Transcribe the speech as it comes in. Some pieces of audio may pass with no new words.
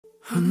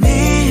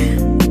你，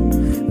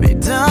每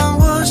当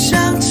我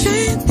想起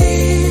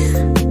你，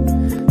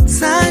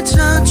在这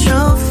秋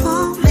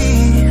风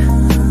里，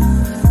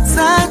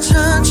在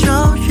这秋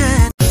月。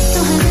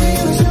当海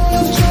边有汹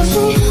涌潮汐，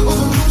我疯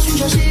狂寻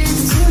找昔日的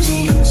足迹，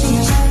信仰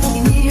下当地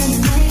迷人的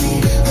美丽，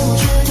而我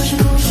却就是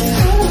故事而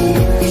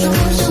已，一双不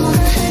什么男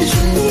孩的唇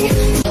蜜。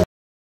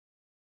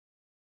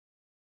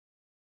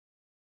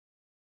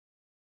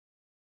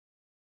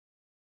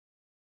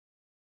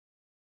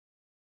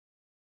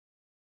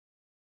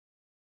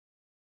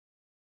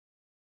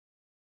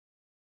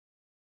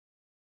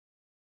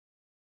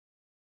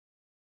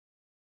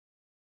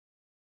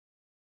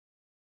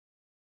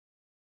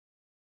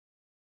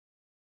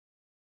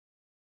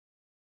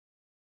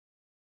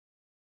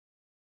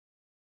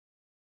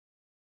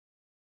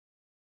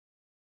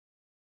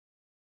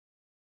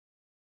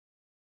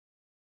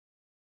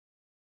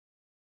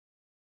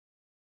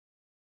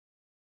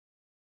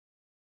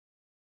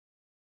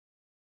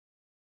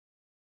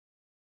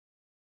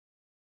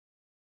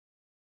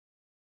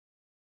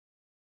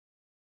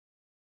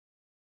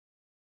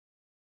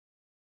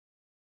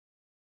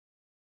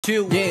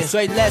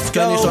 所以 Let's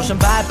go， 跟你说声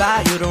拜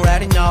拜 ，You don't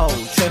already know，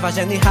 却发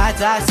现你还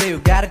在 ，See you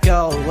gotta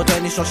go， 我对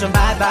你说声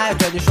拜拜，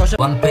跟你说声。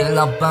顽皮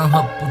老板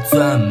喝不醉，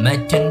每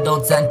天都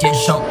在天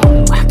上，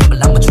根本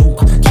拦不住，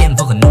天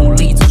赋和努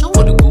力造就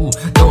我的骨，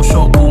都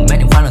说不，每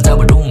天欢乐在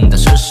我 room， 但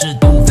摄氏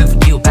度非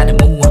for you bad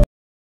move。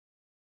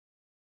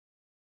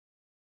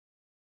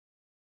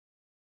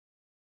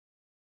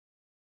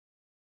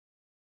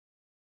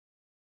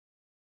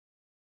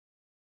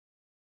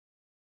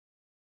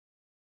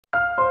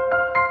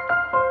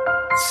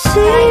 See,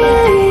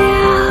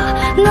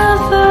 I'll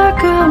never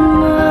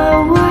come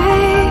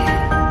away.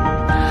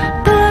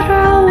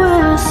 Better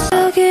when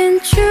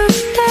속인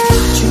주다.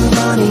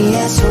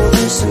 주머니에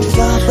손을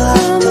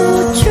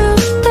숨겨봐도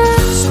주다.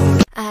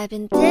 I've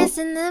been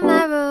dancing in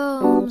my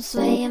room,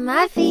 swaying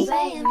my feet,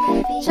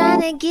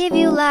 trying to give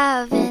you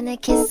love and a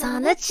kiss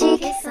on the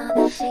cheek.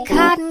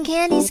 Cotton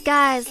candy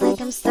skies like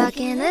I'm stuck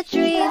in a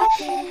dream,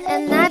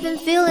 and I've been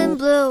feeling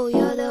blue.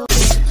 You're the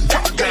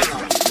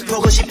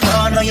보고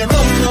싶어 너의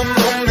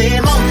몸매 너의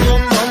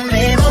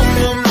몸매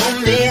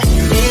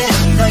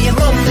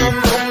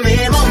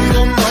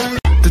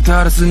对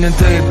他的思念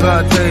day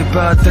by day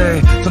by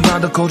day， 从他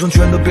的口中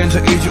全都变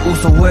成一句无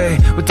所谓。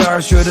为他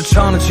而学着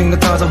唱的情歌，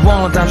他早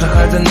忘了，但是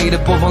还在你的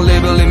播放列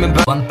表里面。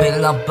顽皮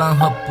老板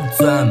喝不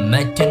醉，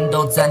每天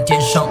都在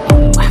天上，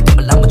根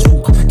本拦不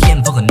住，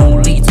天赋和努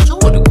力造就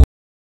我的骨。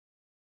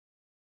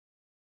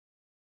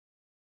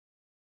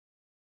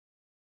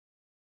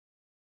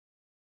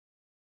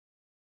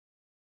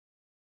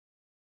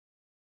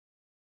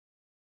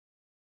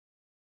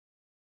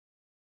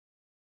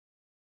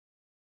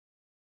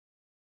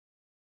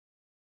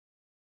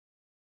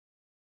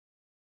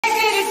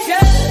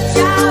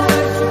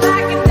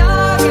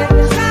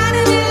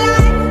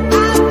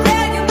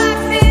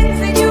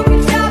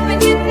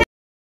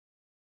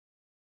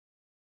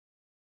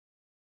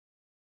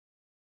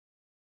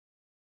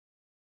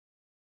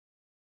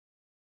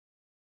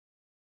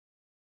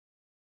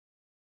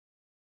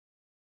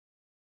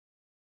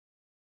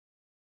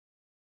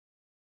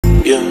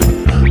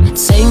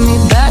 Take me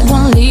back,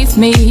 don't leave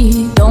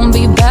me. Don't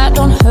be bad,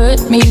 don't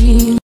hurt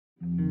me.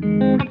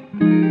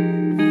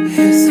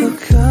 It's so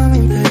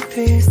coming,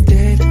 baby,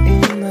 stay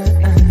in my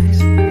eyes.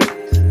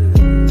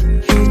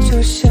 宇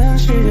宙像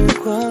是日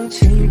光，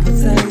浸泡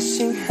在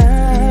心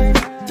海。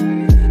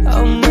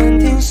傲慢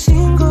点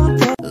星光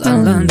的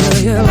蓝蓝的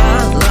夜，蓝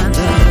蓝的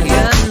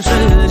眼，世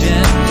界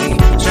你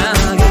差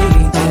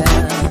一点。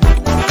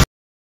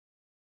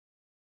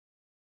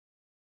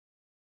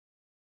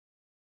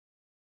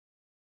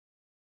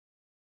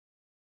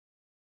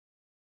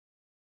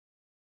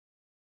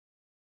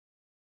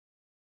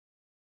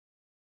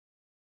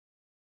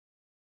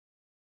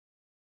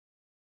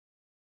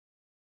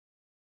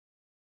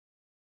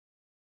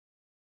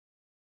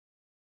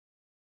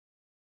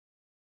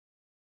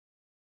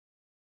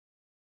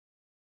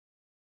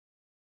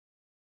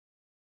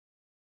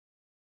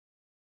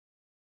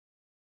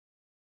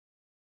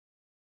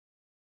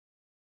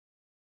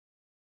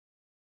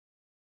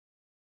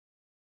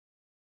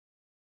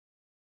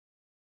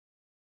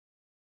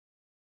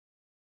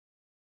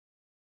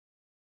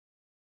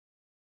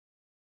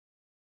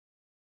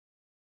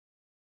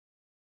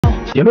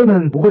姐妹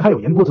们不会还有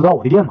人不知道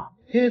我的店吗？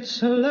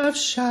 It's a love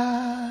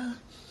shot,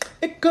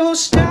 it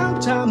goes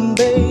downtown,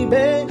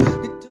 baby.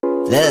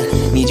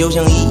 你就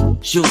像艺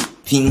术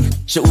品，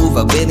是无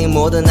法被临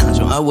摹的那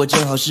种，而我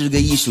正好是个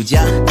艺术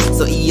家，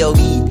所以要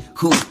庇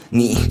护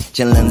你，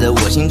灿烂在我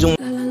心中。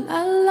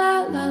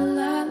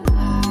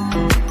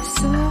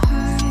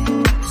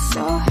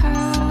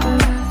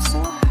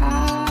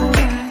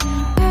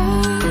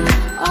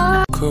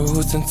客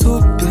户站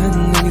左边，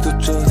你躲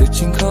着对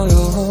镜靠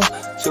右，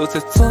就在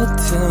昨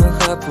天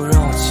还不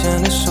让我牵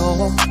你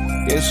手，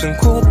眼神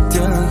过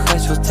点，还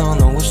笑到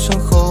了我身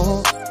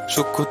后，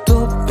说过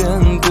多遍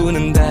不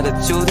能待在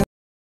酒店。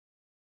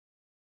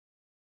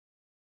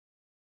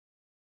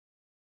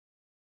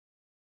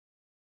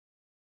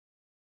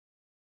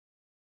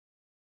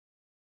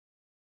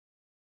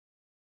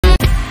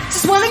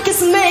Just wanna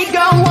kiss and make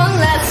out one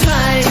last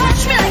time.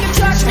 Touch me like you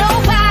touch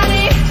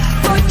nobody.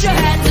 Put your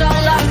hands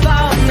all up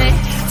on me.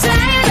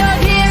 Tired of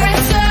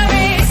hearing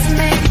stories.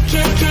 Maybe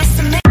can't kiss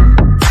me.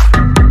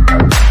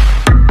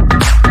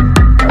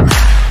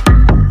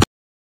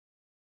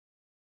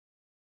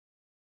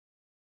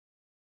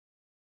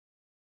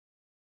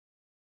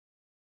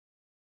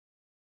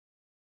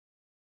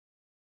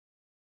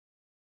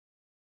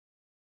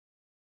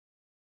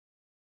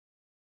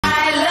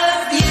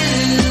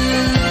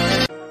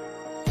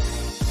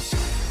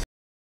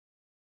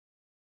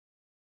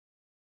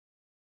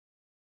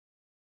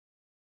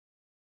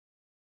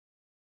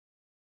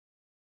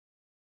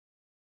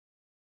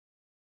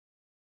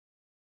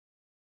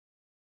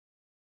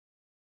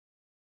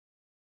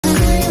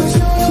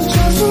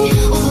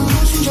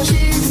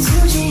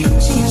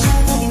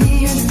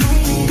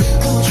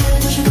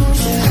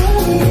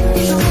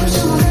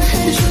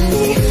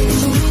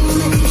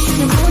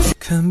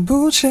看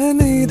不见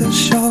你的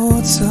笑，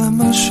我怎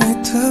么睡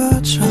得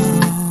着？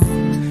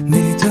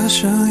你的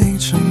声音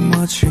这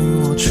么近，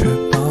我却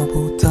抱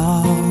不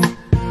到。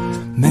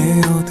没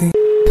有地。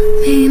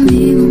迷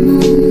迷蒙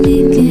蒙，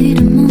你给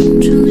的梦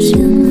出现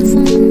了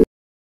风。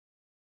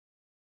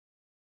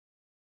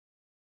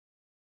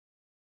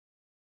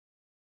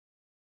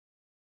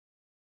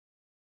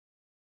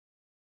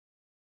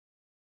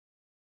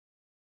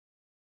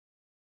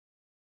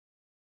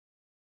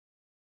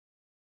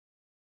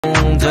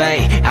对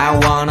I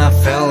wanna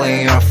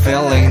feeling your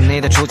feeling，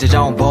 你的出现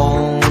让我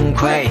崩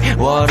溃，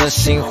我的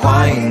心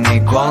欢迎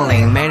你光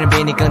临，没人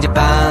比你更加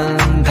般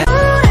配。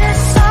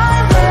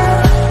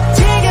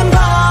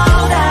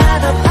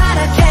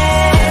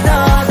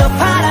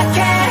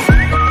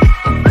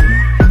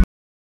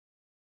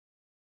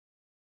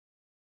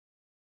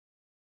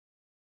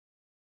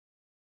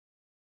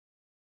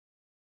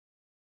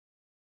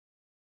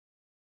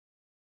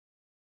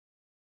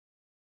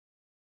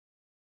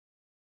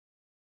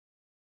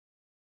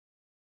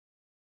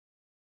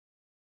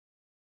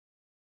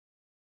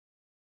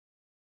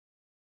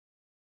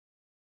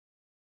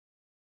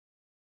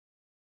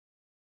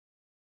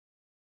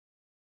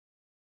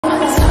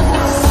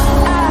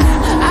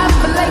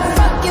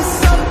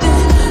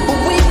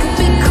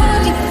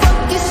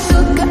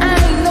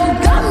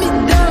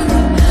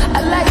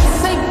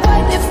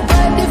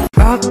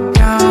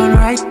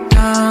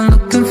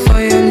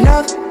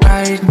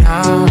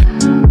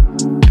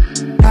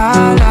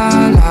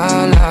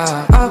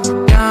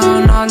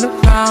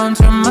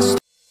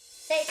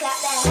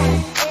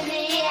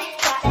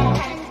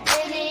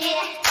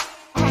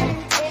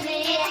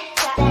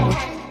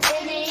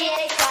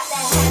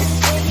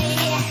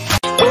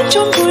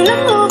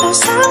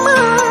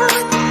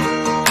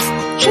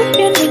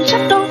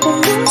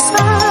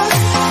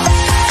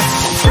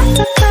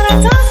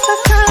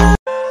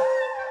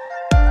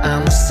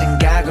아무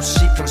생각 없이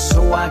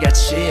평소와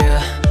같이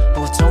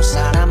보통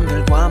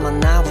사람들과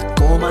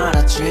만나왔고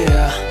말았지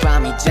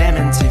밤이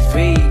되면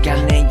TV가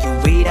내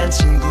유일한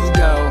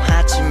친구고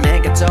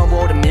아침에가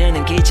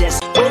떠오르면 기재서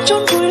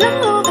种不让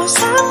我的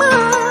沙漠，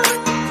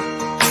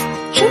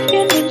去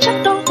边缘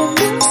颤动的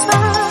颜色。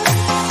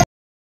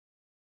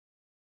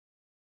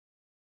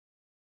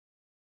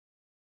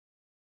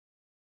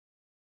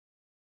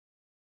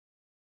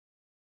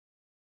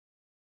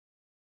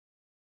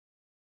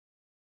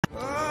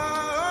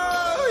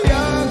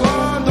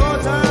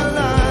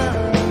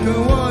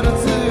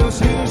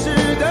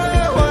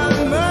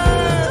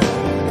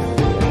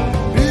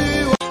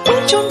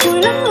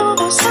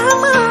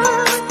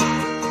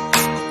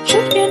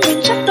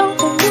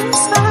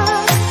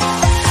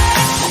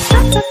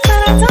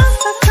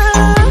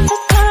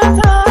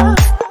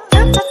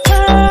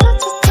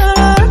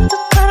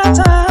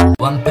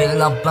 晚辈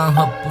老板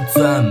喝不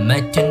醉，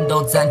每天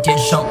都在天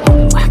上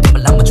根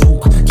本拦不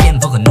住，天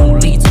赋和努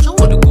力造就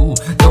我的骨，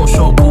都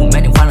说不，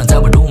每天欢乐在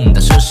我 room，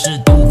 但摄氏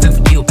度非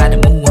负600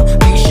的幕，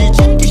没时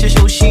间地下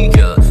休息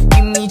个，比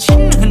你亲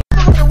人很。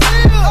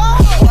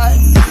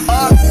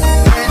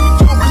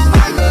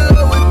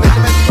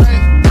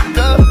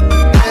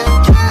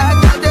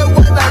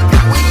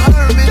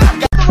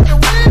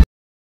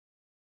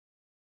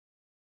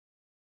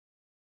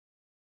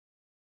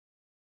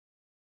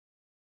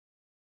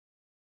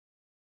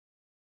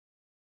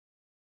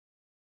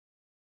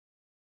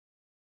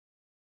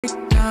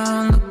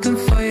 Looking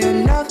for your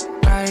love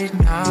right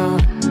now.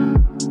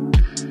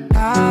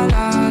 La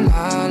la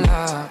la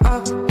la,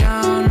 up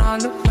down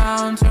all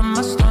around, turn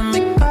my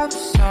stomach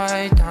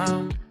upside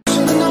down.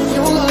 Setting up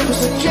your love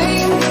is a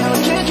game, I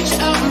can't get you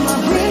out of my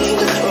brain.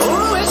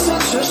 Oh, it's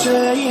such a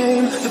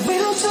shame that we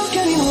don't talk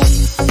anymore.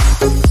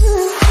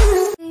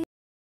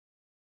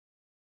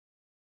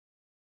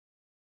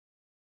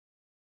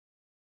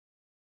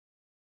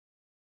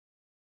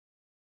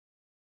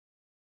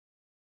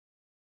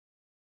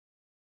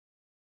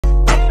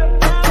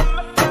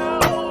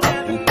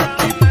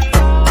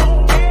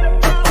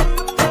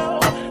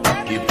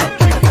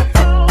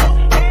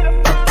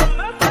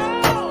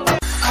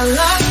 I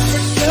lie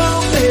for you,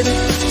 baby.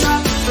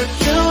 Talk for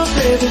you,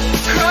 baby.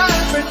 Cry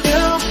for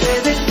you,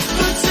 baby.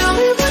 But tell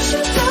me what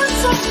you done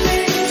for me.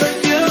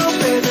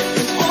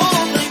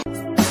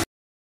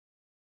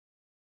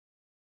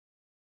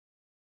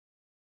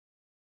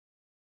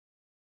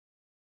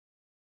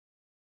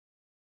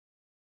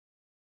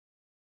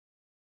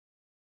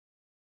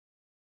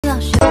 要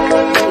学。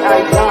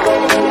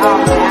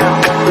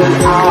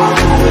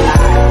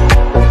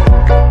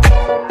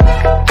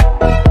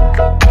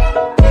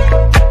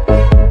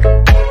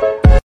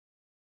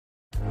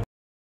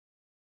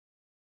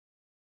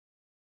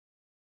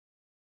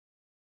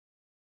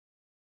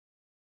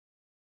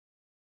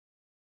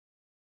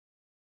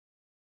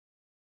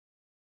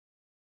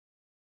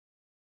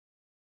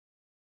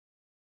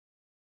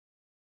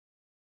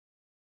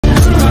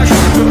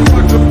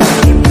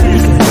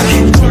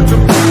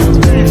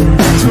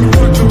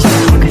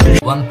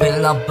顽皮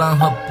老板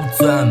喝不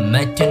醉，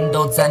每天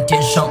都在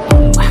天上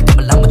根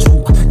本拦不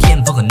住，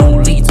天赋和努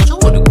力造就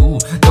我的骨，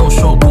都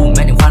说不，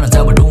每天欢乐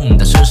在我 room，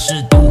 大摄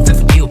氏度非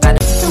常 you bad。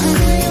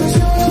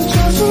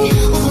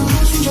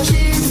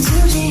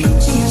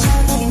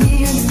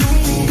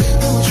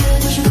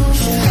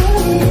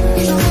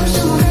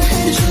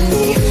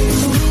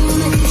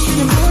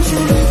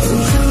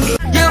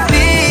有疲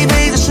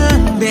惫在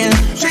身边，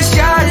吹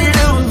夏日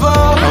的晚风。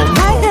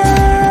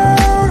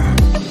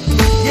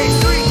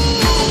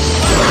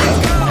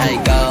Hey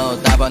go，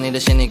 打包你的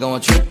行李，跟我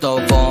去兜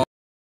风。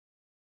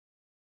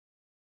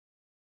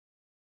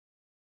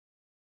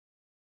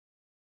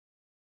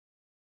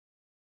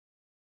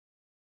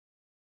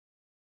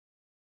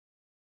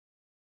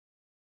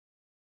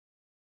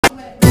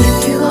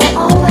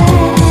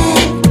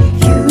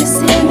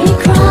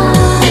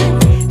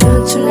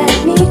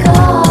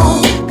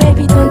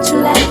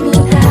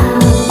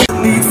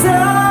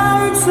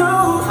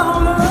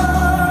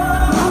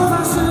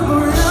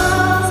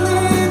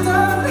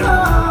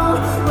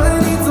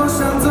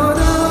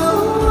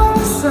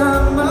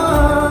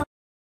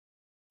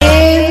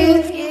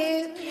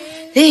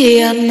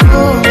The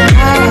unknown.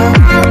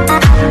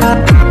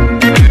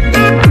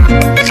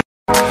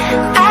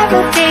 I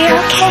will be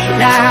okay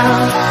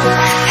now.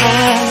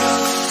 Hey.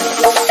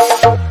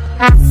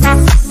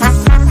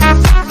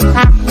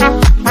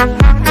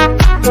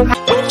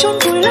 中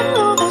不冷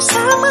落到沙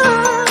漠，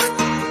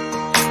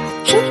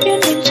只愿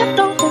念着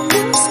动的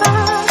颜色。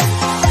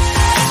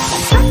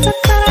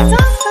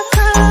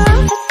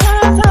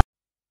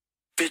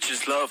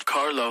Bitches love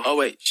Carlo. Oh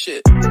wait,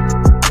 shit.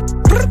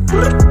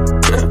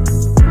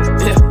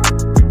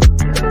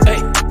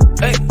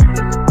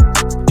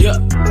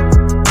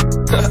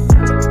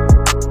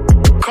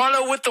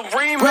 Carlo with the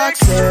remix.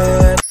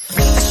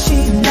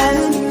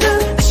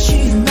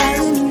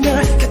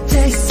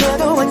 곁에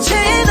있어도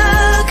언제나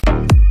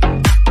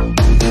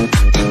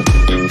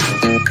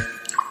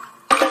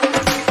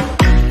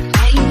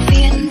Anh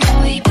phiền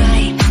thôi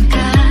bài tình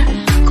ca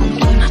cùng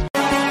ôm ấp.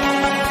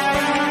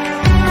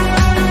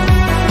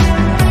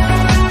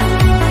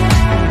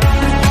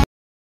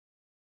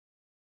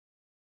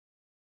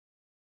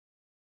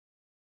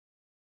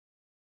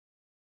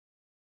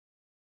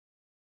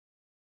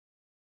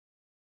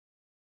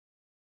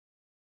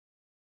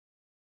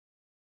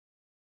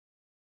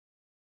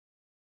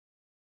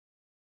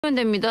 하면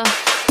됩니다.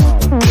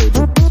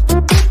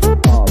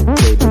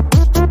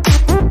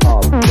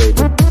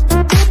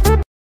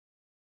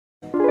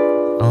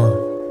 어,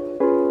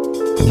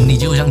 你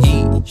就像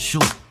艺术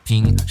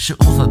品，是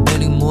无法被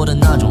临摹的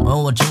那种，而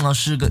我正好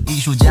是个艺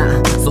术家，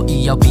所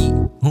以要庇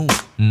护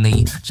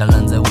你。展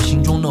览在我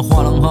心中的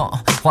画廊后，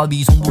画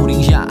笔从不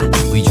停下，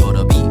微久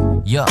的笔，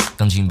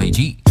钢琴配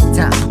吉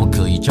他，我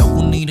可以照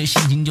顾你的心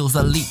情，就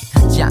算离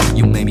家。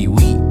You make me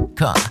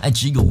weak， 爱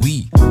只有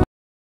we。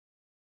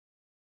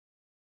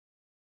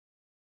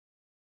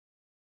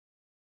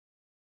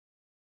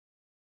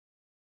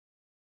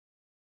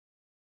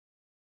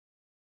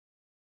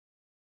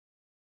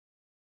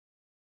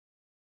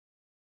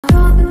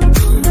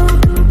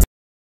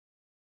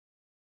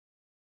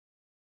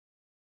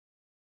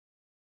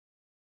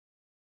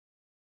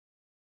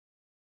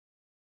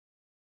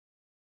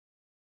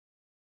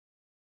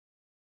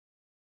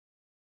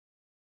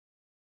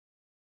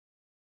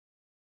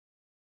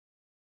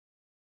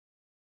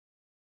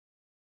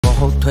往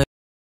后退。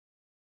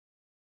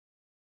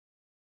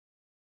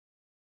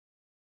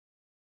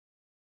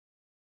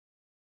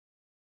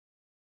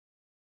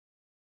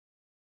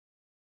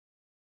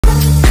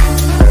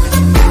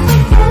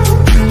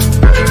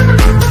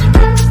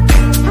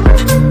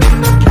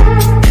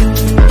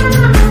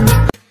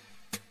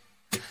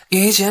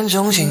一见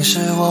钟情是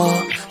我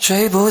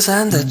吹不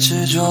散的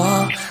执着，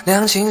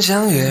两情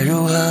相悦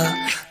如何？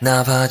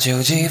哪怕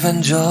就几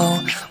分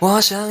钟，我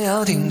想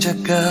要听着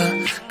歌，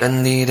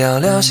跟你聊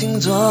聊星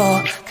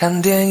座，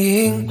看电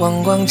影，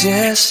逛逛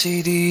街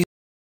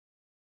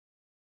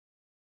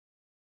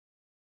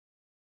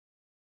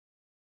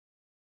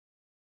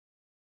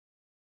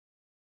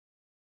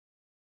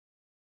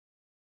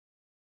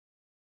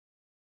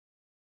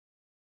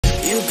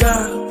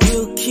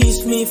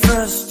me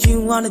first，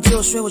 今晚的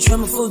酒水我全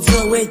部负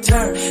责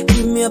Waiter，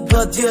 give me a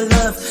body of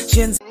love。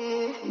现在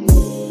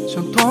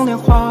想通电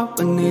话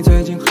问你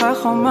最近还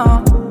好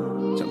吗？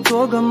想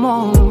做个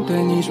梦，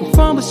对你说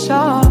放不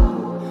下，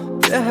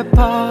别害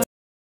怕。